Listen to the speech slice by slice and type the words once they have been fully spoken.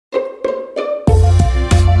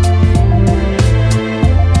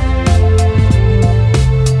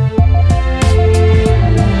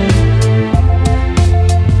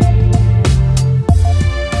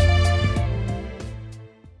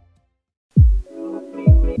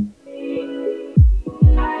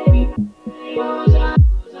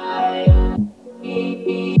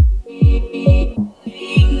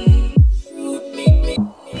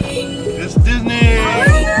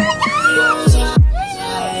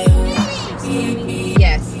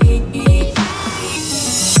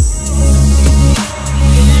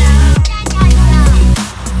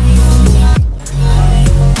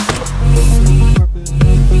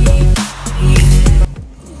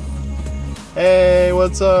Hey,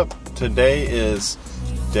 what's up? Today is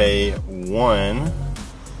day 1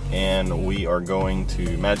 and we are going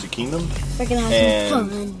to Magic Kingdom. We're gonna have some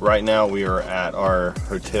fun. Right now we are at our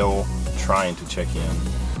hotel trying to check in.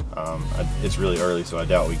 It's really early, so I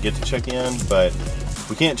doubt we get to check in, but if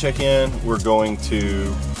we can't check in, we're going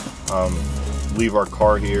to leave our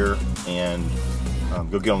car here and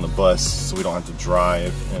go get on the bus so we don't have to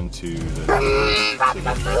drive into the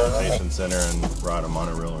transportation center and ride a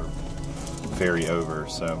monorail or ferry over.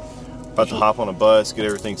 So about to hop on a bus, get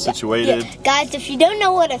everything situated. Yeah. Guys, if you don't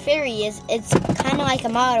know what a ferry is, it's kind of like a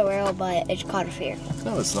monorail, but it's called a ferry.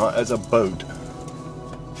 No, it's not. It's a boat.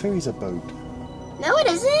 Ferry's a boat. No, it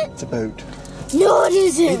isn't. It's a boat. No, it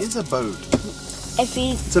isn't. It is a boat. If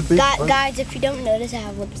you, it's a big boat. Guys, if you don't notice, I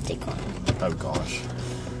have lipstick on. Oh gosh.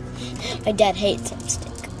 My dad hates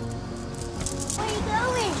lipstick. Where are you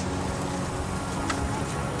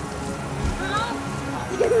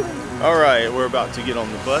going? Alright, we're about to get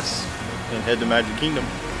on the bus and head to Magic Kingdom.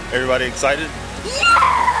 Everybody excited?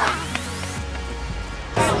 Yeah!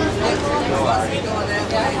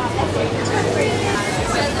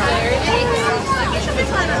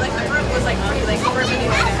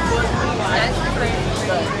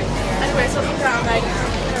 Anyway, so we got like,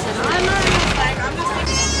 I'm not like, I'm just like,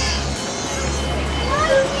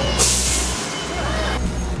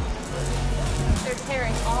 they're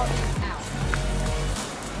tearing all these out.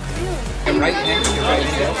 Your right hand, your right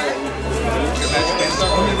hand. Your magic hands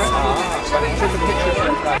are only right. Take a picture.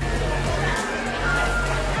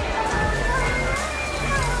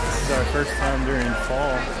 This is our first time during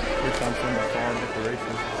fall. First time seeing the fall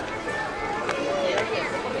decorations.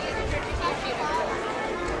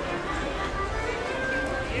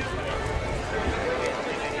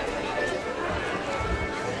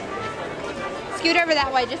 Scoot over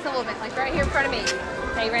that way just a little bit, like right here in front of me.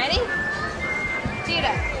 Okay, ready?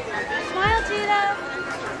 Judah. Smile, Judah.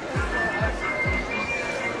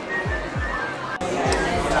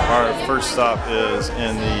 Our first stop is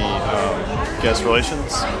in the guest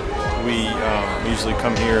relations. We usually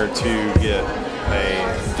come here to get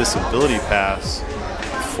a disability pass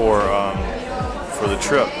for the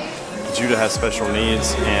trip. Judah has special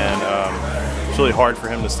needs, and it's really hard for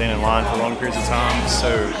him to stand in line for long periods of time.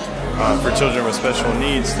 So for children with special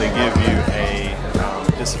needs, they give you a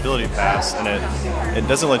disability pass, and it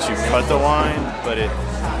doesn't let you cut the line, but it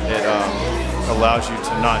allows you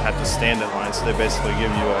to not have to stand in line. So they basically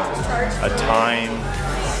give you a time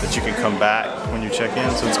that you can come back when you check in.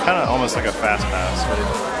 So it's kind of almost like a fast pass, but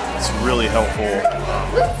it's really helpful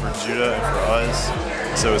for Judah and for us.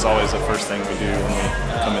 So it's always the first thing we do when we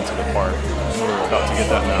come into the park. We're about to get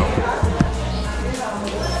that now.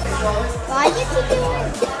 Why you keep doing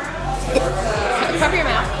it? Cover your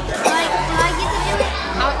mouth. Why I get to do it?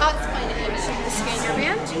 I'll explain it in a minute. Scan your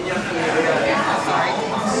band. Sorry.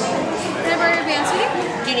 Can I borrow your band,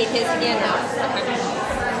 sweetie? Do you need his again? No. Okay.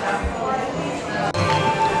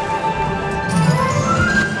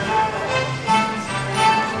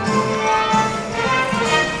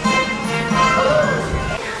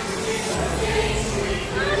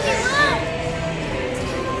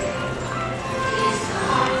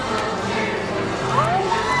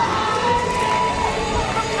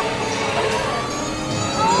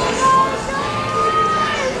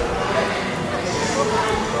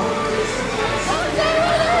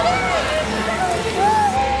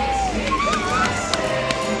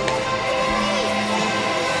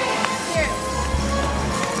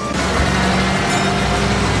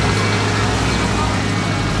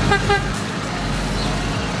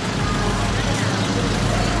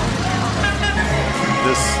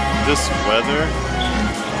 This weather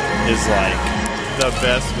is like the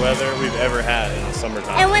best weather we've ever had in the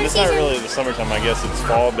summertime. And it's not really the summertime, I guess it's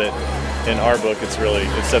fall, but in our book it's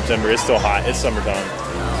September. It's still hot, it's summertime.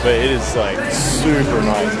 But it is like super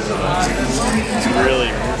nice.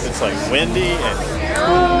 It's like windy and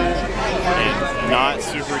cool and not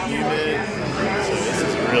super humid. So this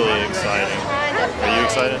is really exciting. Are you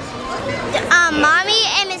excited? Mommy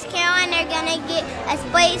and Miss Caroline are gonna get a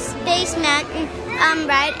space mountain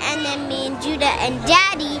ride, and then me and Judah and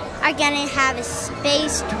Daddy are gonna have a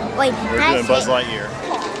space toy. We're doing Buzz Lightyear.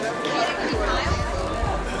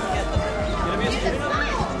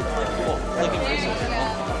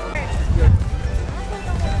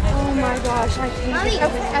 Oh my gosh, I can't.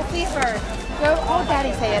 Effie first. Go, oh,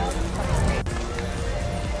 Daddy say it.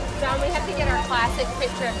 John, we have to get our classic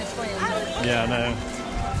picture of the twins. Yeah, I know.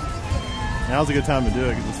 Now's a good time to do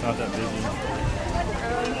it because it's not that busy.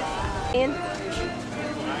 In.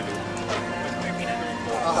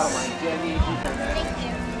 Oh my Jenny. Thank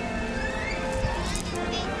you.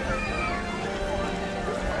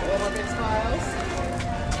 One more big smile.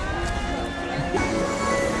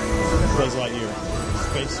 Buzz Lightyear.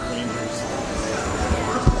 Space Rangers.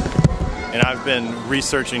 And I've been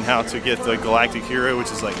researching how to get the Galactic Hero,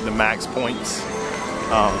 which is like the max points.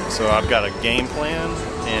 So I've got a game plan,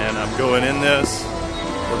 and I'm going in this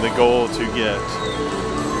with the goal to get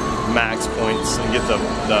max points and get the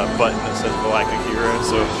button that says Galactic Hero.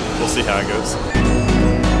 So we'll see how it goes.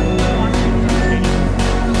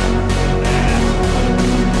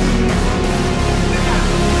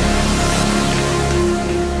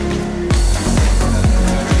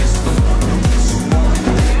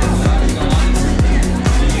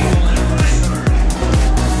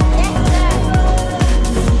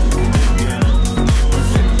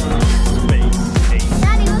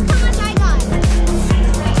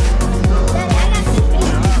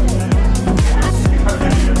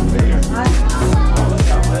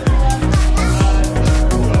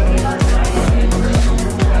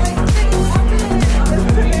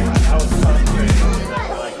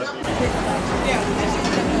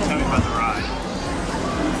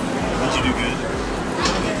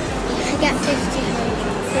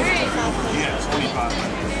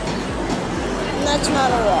 That's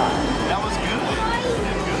not a lot. That was good.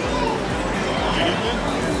 You did good?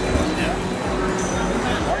 Yeah.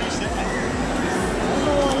 Why are you sitting? I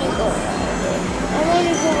don't want to go. I want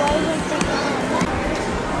to go. I don't think I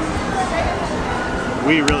want.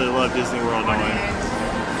 We really love Disney World, don't we?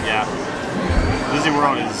 Yeah. Disney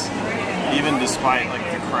World is, even despite like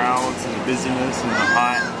the crowds and the busyness and the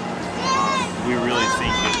hot, we really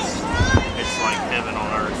think it's like heaven on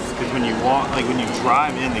earth. Because when you walk, like when you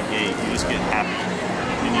drive in the gate, you just get happy,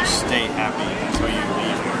 and you stay happy until you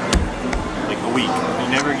leave here. Like a week, you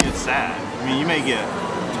never get sad. I mean, you may get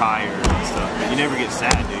tired and stuff, but you never get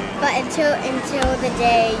sad, dude. But until the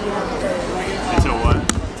day you have to leave. Until what?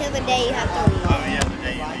 Until the day you have to leave. Oh yeah, the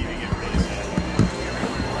day you leave, you get really sad.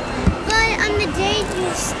 But on the day you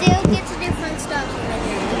still get to do fun stuff.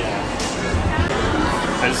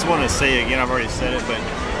 I just want to say again, I've already said it, but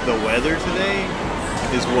the weather today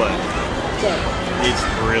is what? Good. It's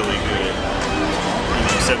really good. You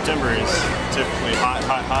know, September is typically hot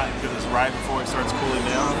because it's right before it starts cooling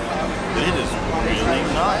down. But it is really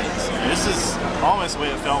nice. This is almost the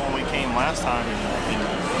way it felt when we came last time in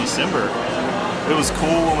December. It was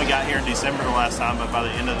cool when we got here in December the last time, but by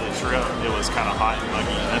the end of the trip, it was kind of hot and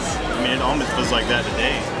muggy. It almost feels like that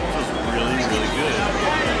today. It feels really, really good.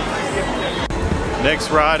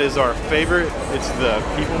 Next ride is our favorite. It's the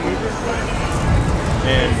People Mover.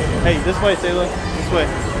 And hey, this way, Sayla. This way.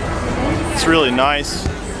 It's really nice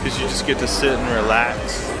because you just get to sit and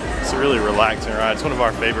relax. It's a really relaxing ride. It's one of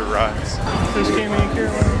our favorite rides. There's Cami and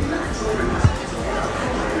Caroline.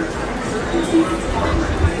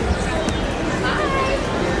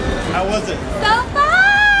 How was it? So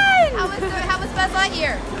fun! How was Buzz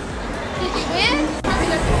Lightyear? Did you win?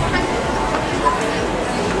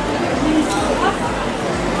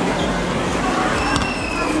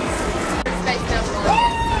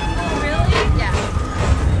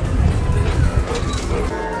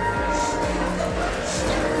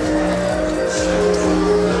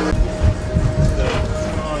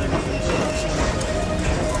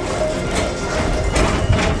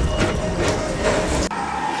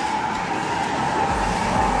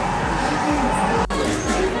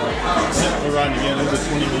 Riding again, it was a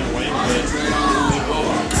 20-minute wait, but they go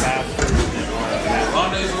faster than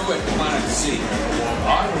Rendezvous at Planet C.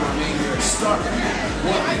 I will remain here stuck.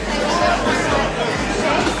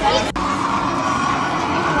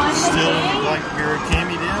 Still like where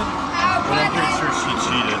Cami did, but I'm pretty sure she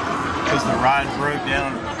cheated because the ride broke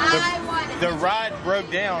down. The ride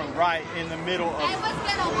broke down right in the middle of. I was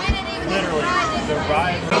gonna win it even literally the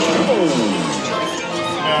ride.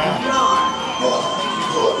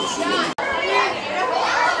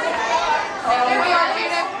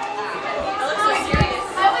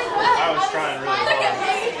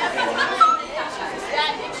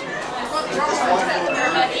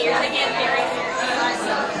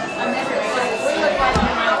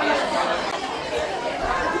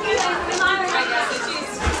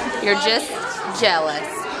 You're just jealous.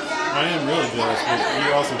 I am really jealous, but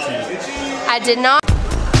you also cheated. I did not.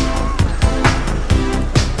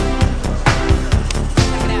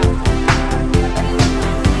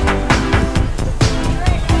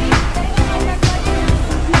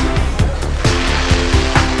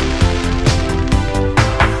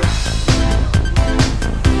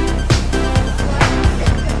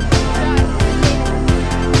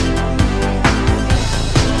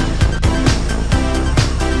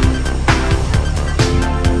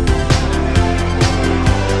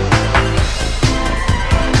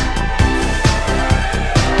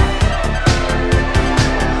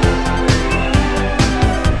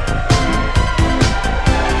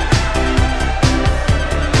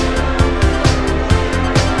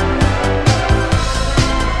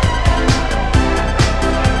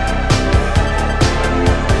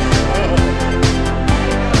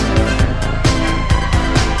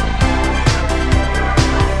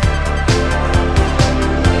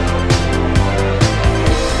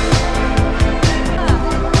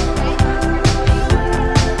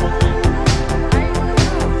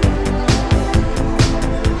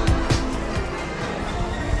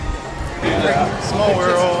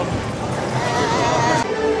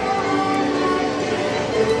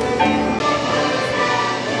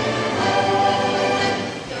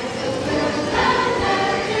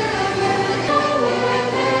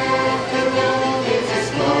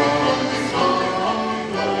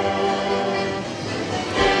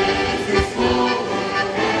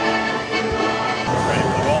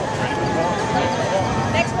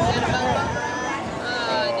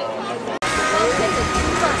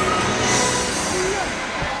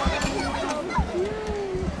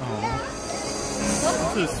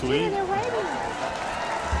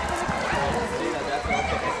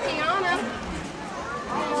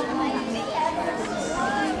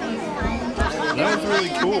 That's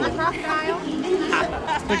really cool. Crocodile.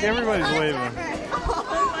 Look, everybody's waving.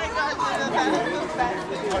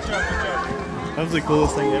 That was the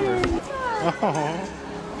coolest thing ever. Oh.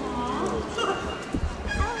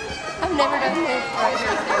 I've never done this right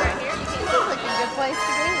here. Right here. This looks like a good place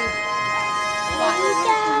to be.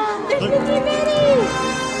 There's Mickey Minnie.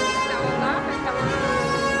 Oh,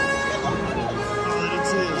 I didn't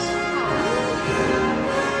see this.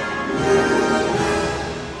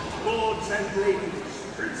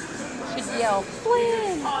 Should yell,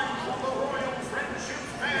 Flynn.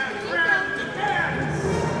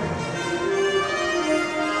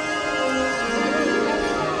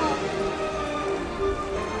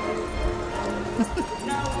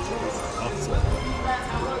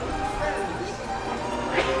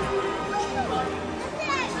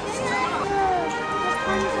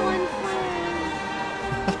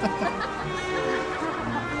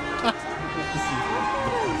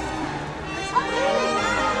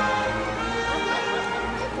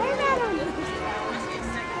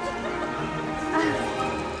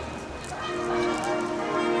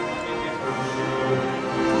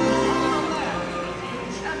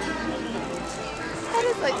 That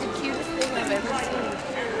is like the cutest thing I've ever seen.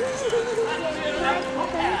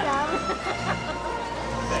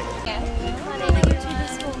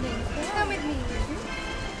 Come with me.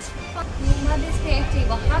 Mother's Day active.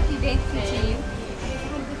 Well, happy birthday to you.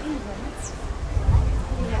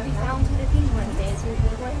 We found the penguins. There's your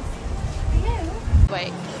good ones.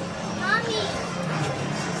 Wait. Mommy!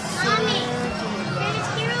 Mommy! Here's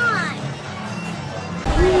Caroline.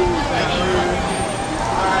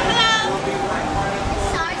 Hello!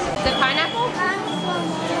 Sorry. The pineapple?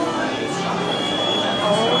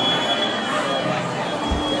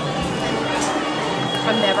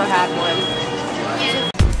 I've never had one.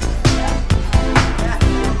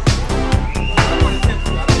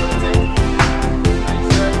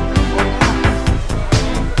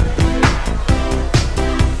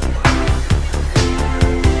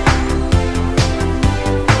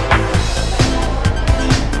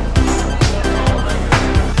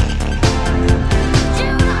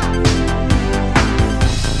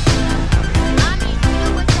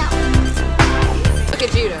 Look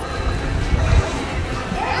at Judah.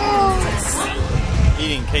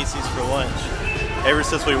 Eating Casey's for lunch. Ever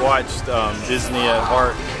since we watched Disney at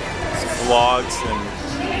Heart vlogs and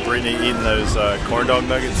Brittany eating those corn dog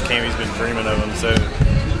nuggets, Cami's been dreaming of them. So,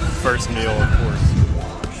 first meal, of course.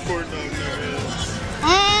 Corn dog nuggets.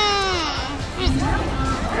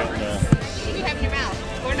 What do you have in your mouth?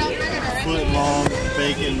 Corn dog nugget or Foot long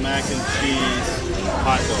bacon mac and cheese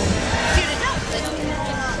hot dog.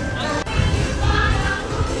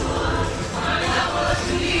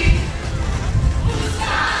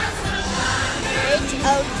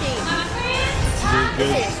 H-O-T.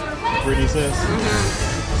 Good. Brittany says.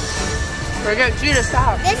 We're good. Judah,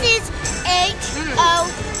 stop. This is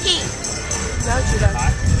H-O-T. No, Judah.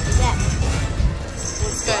 Yeah.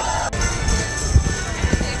 It's good.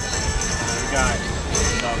 We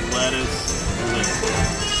got lettuce, like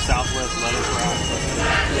Southwest lettuce wraps from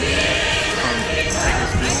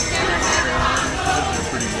Bakersfield. They're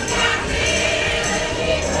pretty good.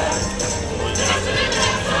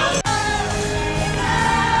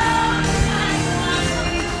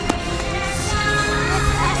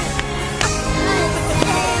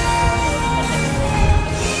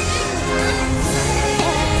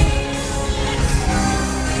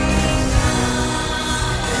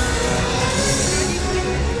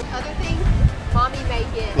 Other things, Mommy may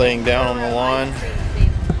get. Laying down on the lawn.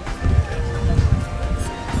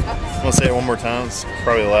 I'm gonna say it one more time. It's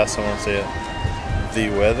probably the last time I'll say it. The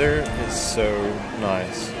weather is so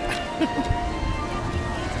nice.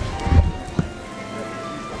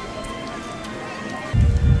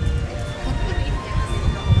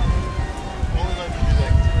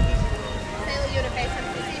 Taylor, you want to face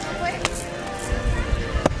something to see real quick?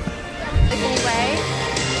 Anyway,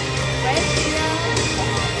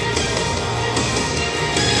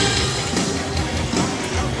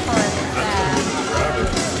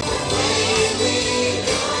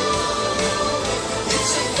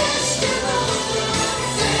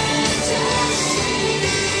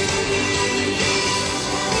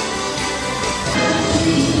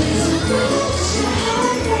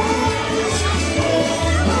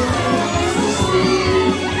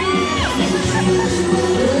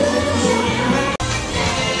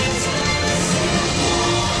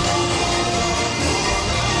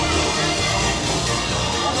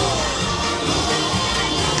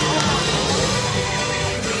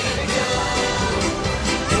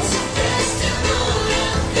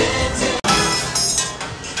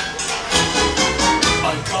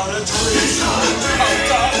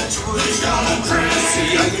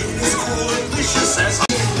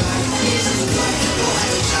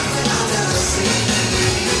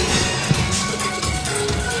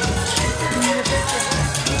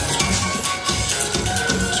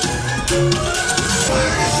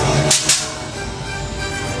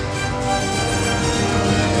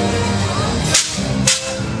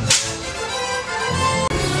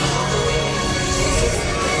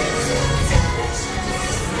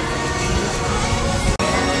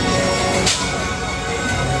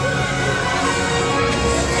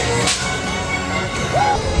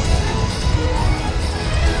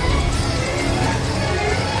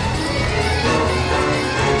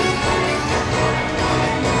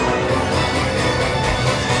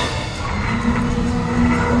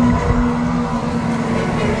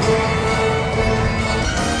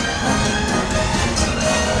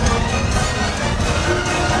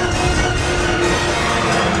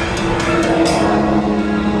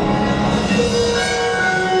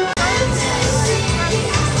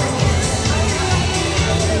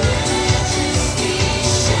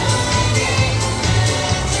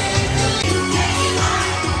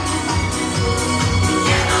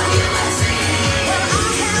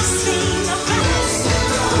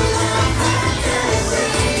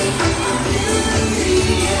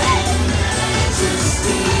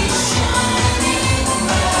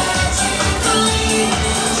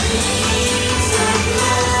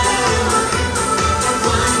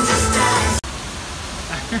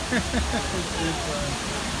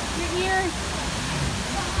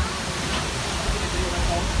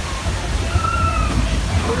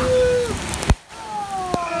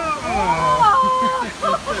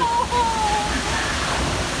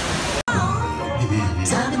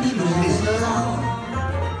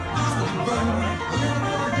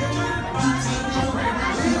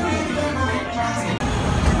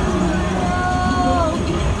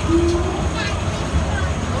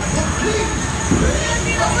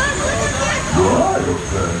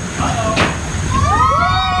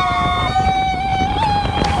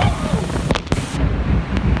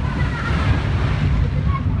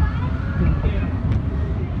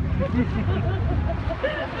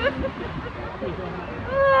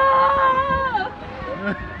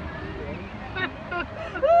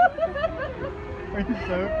 As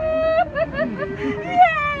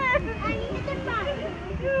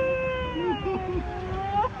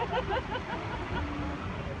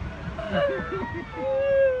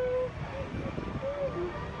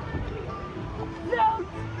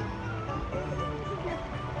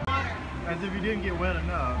if you didn't get wet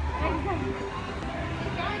enough.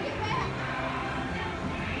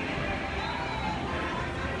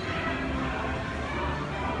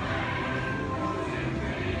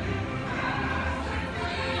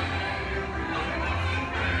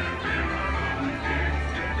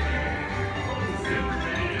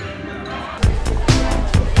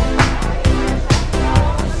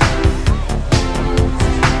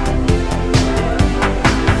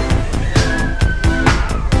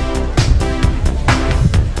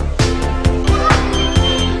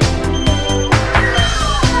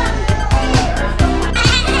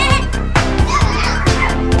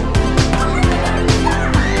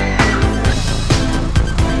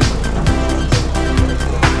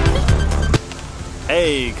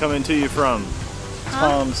 Hey, coming to you from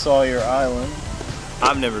Tom Sawyer Island.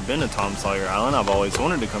 I've never been to Tom Sawyer Island. I've always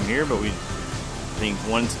wanted to come here, but I think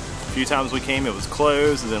a few times we came it was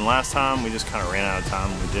closed, and then last time we just kind of ran out of time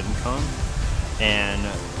and we didn't come. And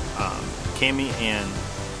Cami and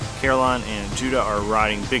Caroline and Judah are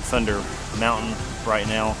riding Big Thunder Mountain right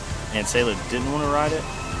now, and Sayla didn't want to ride it.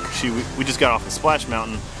 We just got off of Splash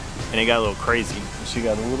Mountain and it got a little crazy. She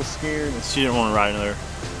got a little scared and she didn't want to ride another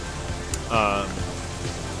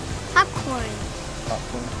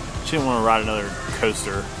Popcorn. She didn't want to ride another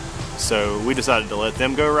coaster, so we decided to let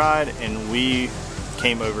them go ride, and we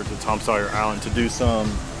came over to Tom Sawyer Island to do some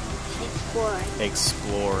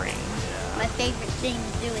exploring. Yeah. My favorite thing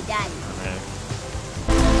to do with Daddy. Okay.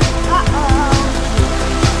 Uh-oh.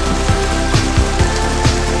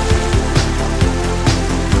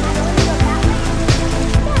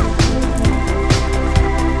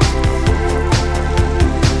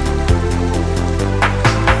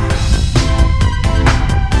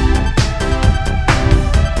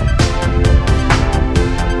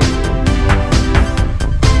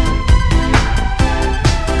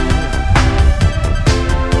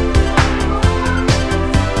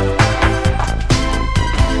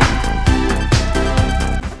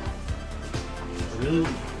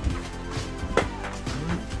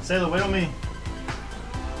 Sayla, wait on me.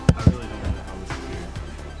 I really don't know how this is here.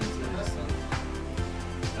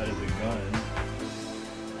 That is a gun.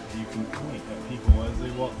 You can point at people as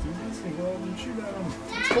they walk through this and go out and shoot at them.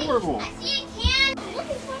 It's horrible. I see a can. Look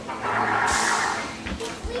at something.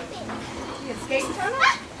 He's sleeping. You got skates on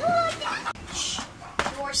it? Shh.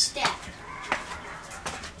 Your step.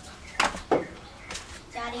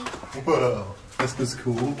 Daddy. Whoa. This is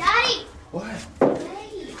cool. Daddy. What?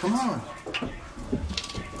 Daddy. Come on.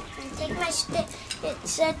 Take my step. It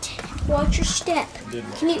said, watch your step.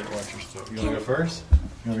 Can you watch your step? You want to go first?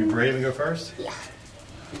 You want to be brave and go first? Yeah.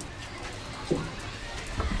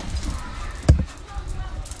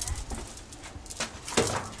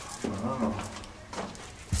 Oh.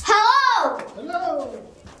 Hello. Hello.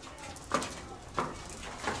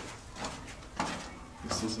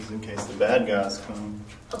 This is in case the bad guys come.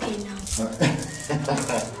 Okay, no. All right.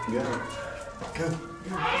 Go.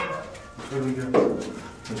 Which way do we go?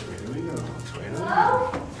 Which way do we go? Which way do we go?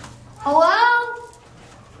 Hello?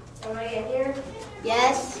 Am I in here?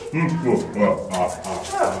 Yes.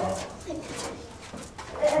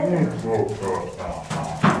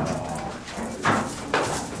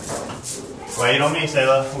 Wait on me,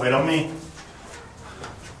 Sayla. Wait on me.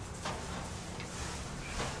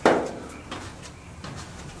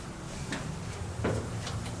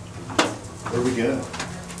 Where do we go?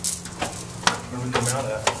 Where do we come out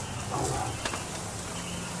at?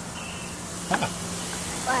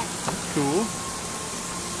 What? Cool.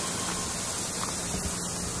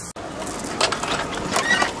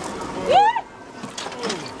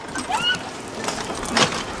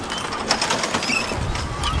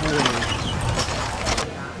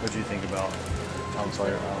 What do you think about Tom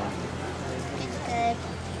Sawyer Island? It's good.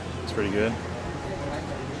 It's pretty good.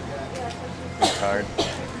 Are you tired?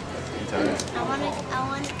 You tired? I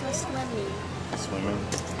want to go swimming. Swimming?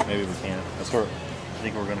 Maybe we can't. That's where I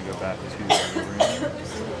think we're gonna go back to the room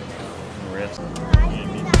and rest. You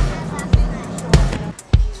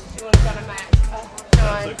want to go to Max?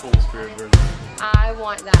 That's a cool spirit version. I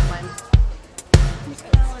want that one. It's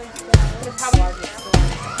probably our next one.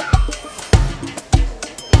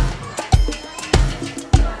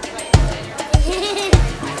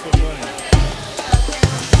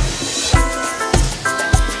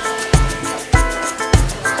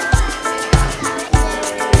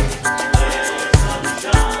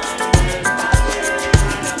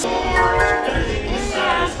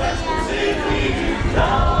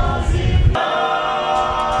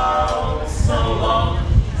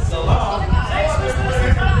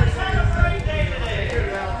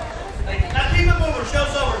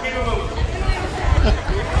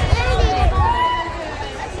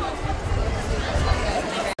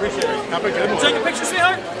 Have a good one. Take a picture,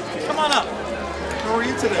 sweetheart? Come on up. How are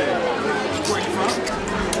you today? Where are you from?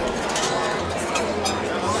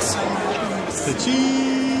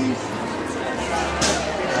 Cheese.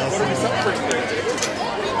 What are we celebrating today?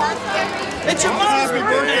 It's your mom's Happy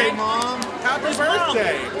birthday. birthday, Mom. Happy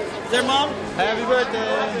birthday. Is there, Mom? Happy birthday.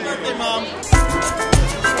 Happy birthday, Mom.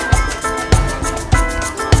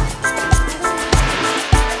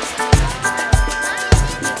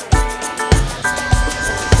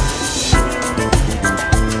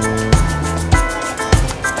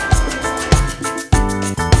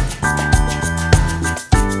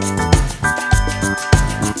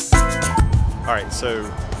 All right, so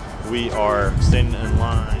we are standing in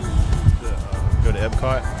line to go to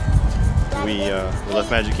Epcot. We left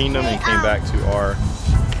Magic Kingdom and came back to our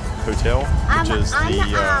hotel, which is the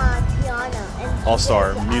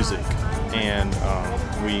All-Star Music, and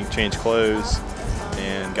we changed clothes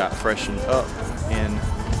and got freshened up, and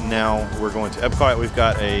now we're going to Epcot. We've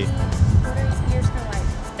got a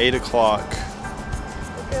 8 o'clock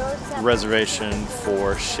reservation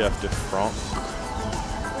for Chef de Franc,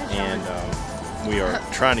 and we are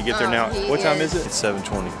trying to get there now. What time is it? It's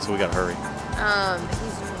 7:20, so we gotta hurry. He's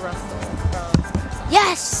Russell from...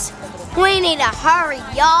 Yes! We need to hurry,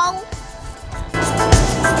 y'all.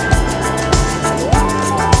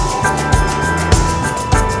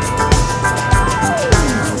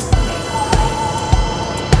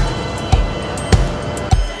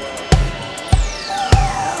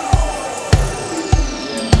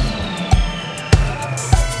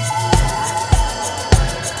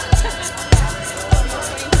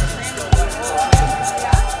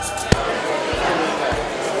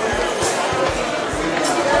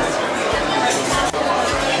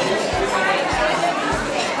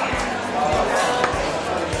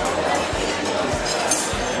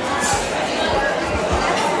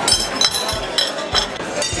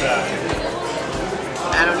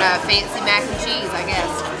 I don't know, fancy mac and cheese, I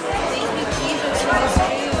guess. Fancy cheese and rice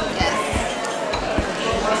food. Yes.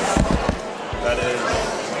 That is.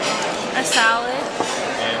 A salad.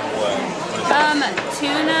 And what?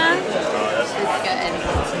 Tuna. It's good.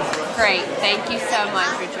 Great. Thank you so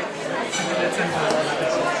much, Richard.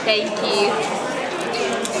 Thank you.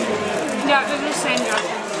 Yeah, they're the same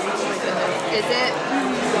dressing. Is it?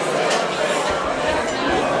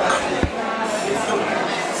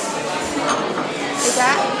 Is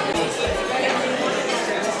that?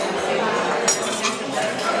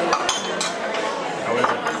 How is it?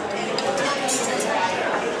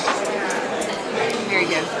 Very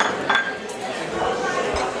good.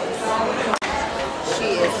 She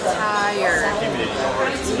is tired.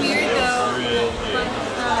 It's weird though.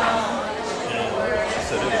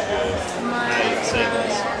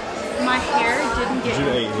 My hair didn't get.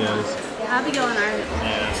 Abigail and I.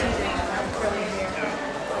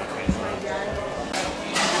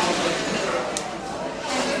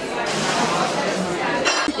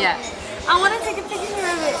 Yeah. I want to take a picture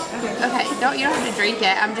of it. Okay, you don't have to drink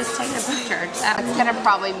it. I'm just taking a picture. That's gonna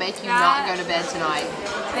probably make you not go to bed tonight.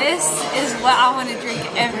 This is what I want to drink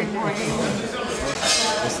every morning.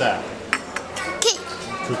 What's that? Cookie.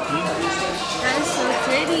 Cookie? That is so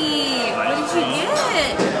pretty. What did you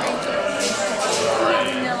get?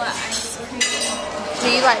 Vanilla ice cream. Do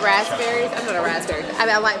you like raspberries? I'm not a raspberry. I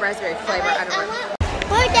mean, I like raspberry flavor. I don't know.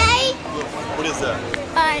 Birthday. What is that?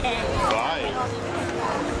 Birthday.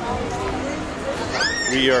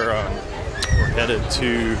 We are we're headed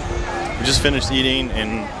to. We just finished eating,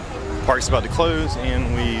 and park's about to close,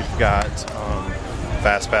 and we've got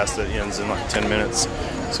Fast Pass that ends in like 10 minutes.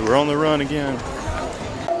 So we're on the run again.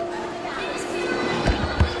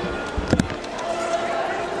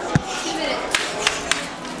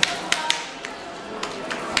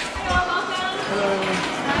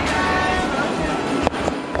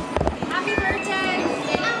 Happy birthday!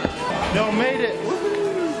 Y'all made it!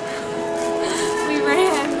 We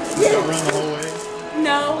ran. Y'all run the whole way?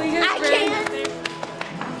 No, we just ran.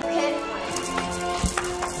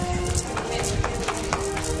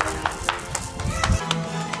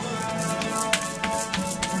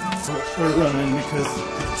 We're running because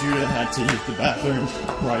Judah had to use the bathroom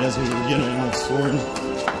right as we were getting in the store, and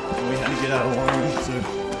we had to get out of line, so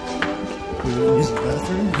we wouldn't use the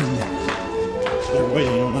bathroom, and they're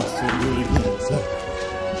waiting on us to do it again, so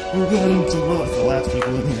we're going to like the last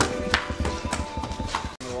people in here.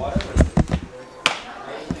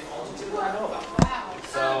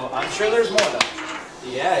 So I'm sure there's more though.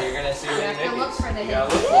 Yeah, you're gonna see what You have to look for the you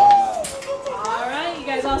gotta hidden. look for them. All right, you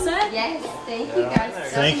guys all set? Yes, thank you guys so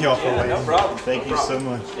Thank y'all for Yeah, waiting. no problem. Thank you so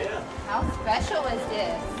much. How special is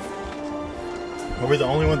this? Are we the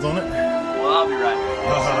only ones on it? Well, I'll be right.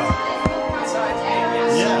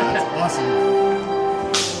 Yeah, awesome.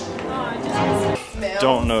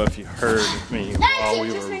 Don't know if you heard me while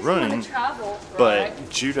we were running, but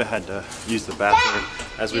Judah had to use the bathroom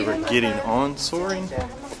as we were getting on soaring,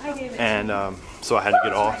 and so I had to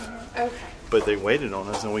get off. But they waited on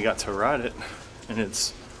us, and we got to ride it, and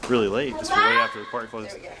it's really late. It's way after the park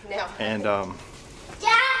closed, and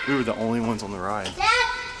we were the only ones on the ride.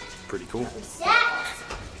 Pretty cool.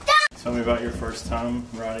 Tell me about your first time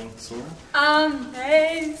riding soaring.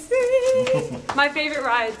 Amazing! My favorite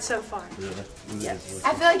ride so far. Really? Yes.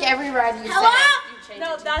 I feel like every ride you say, you change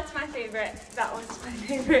No, that's my favorite. That one's my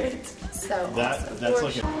favorite. So That's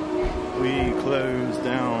like we closed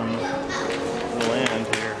down the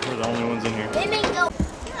land here. We're the only ones in here. They may go.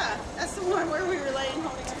 Yeah, that's the one where we were laying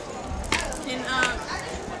holding her.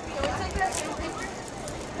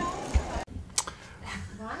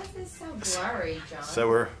 And why is this so blurry, John? So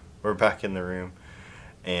we're back in the room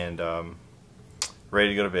and ready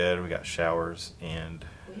to go to bed. We got showers and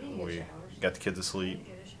we got the kids asleep.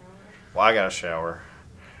 Well, I got a shower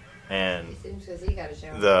and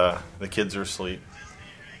the kids are asleep,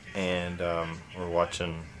 and we're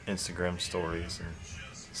watching Instagram stories and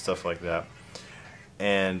stuff like that.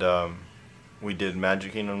 And we did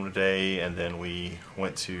Magic Kingdom today, and then we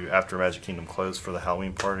went to, after Magic Kingdom closed for the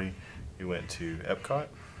Halloween party, we went to Epcot,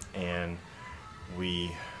 and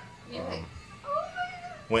we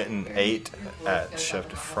went and ate at Chef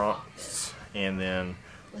de France, and then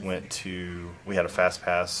we had a fast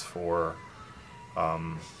pass for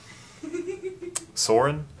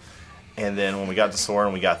Soarin', and then when we got to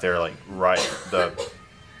Soarin', we got there like the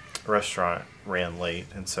restaurant ran late,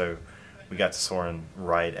 and so we got to Soarin'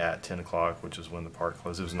 right at 10 o'clock, which is when the park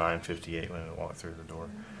closed. It was 9:58 when we walked through the door,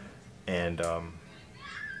 and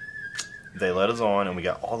they let us on, and we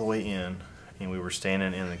got all the way in, and we were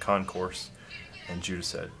standing in the concourse, and Judah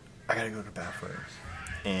said, "I gotta go to the bathroom,"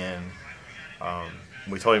 and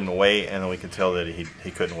we told him to wait, and then we could tell that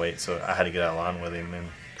he couldn't wait, so I had to get out of line with him and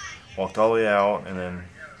walked all the way out, and then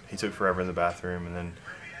he took forever in the bathroom, and then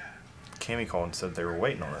Cami called and said they were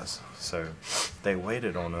waiting on us. So they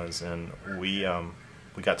waited on us, and we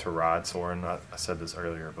got to ride Soarin'. I said this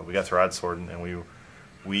earlier, but we got to ride Soarin', and we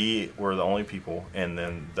were the only people, and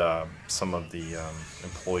then some of the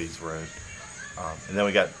employees rode, and then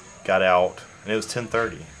we got out, and it was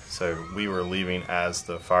 10:30, so we were leaving as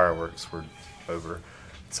the fireworks were over,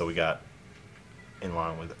 so we got in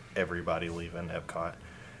line with everybody leaving Epcot,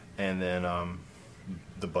 and then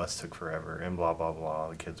the bus took forever, and blah blah blah,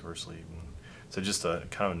 the kids were asleep, so just a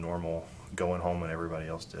kind of normal going home and everybody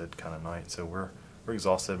else did kind of night. So we're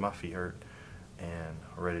exhausted, my feet hurt, and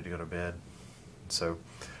we're ready to go to bed. So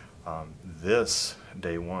this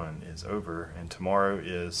day one is over, and tomorrow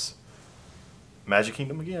is Magic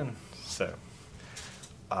Kingdom again, so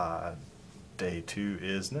day two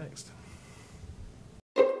is next.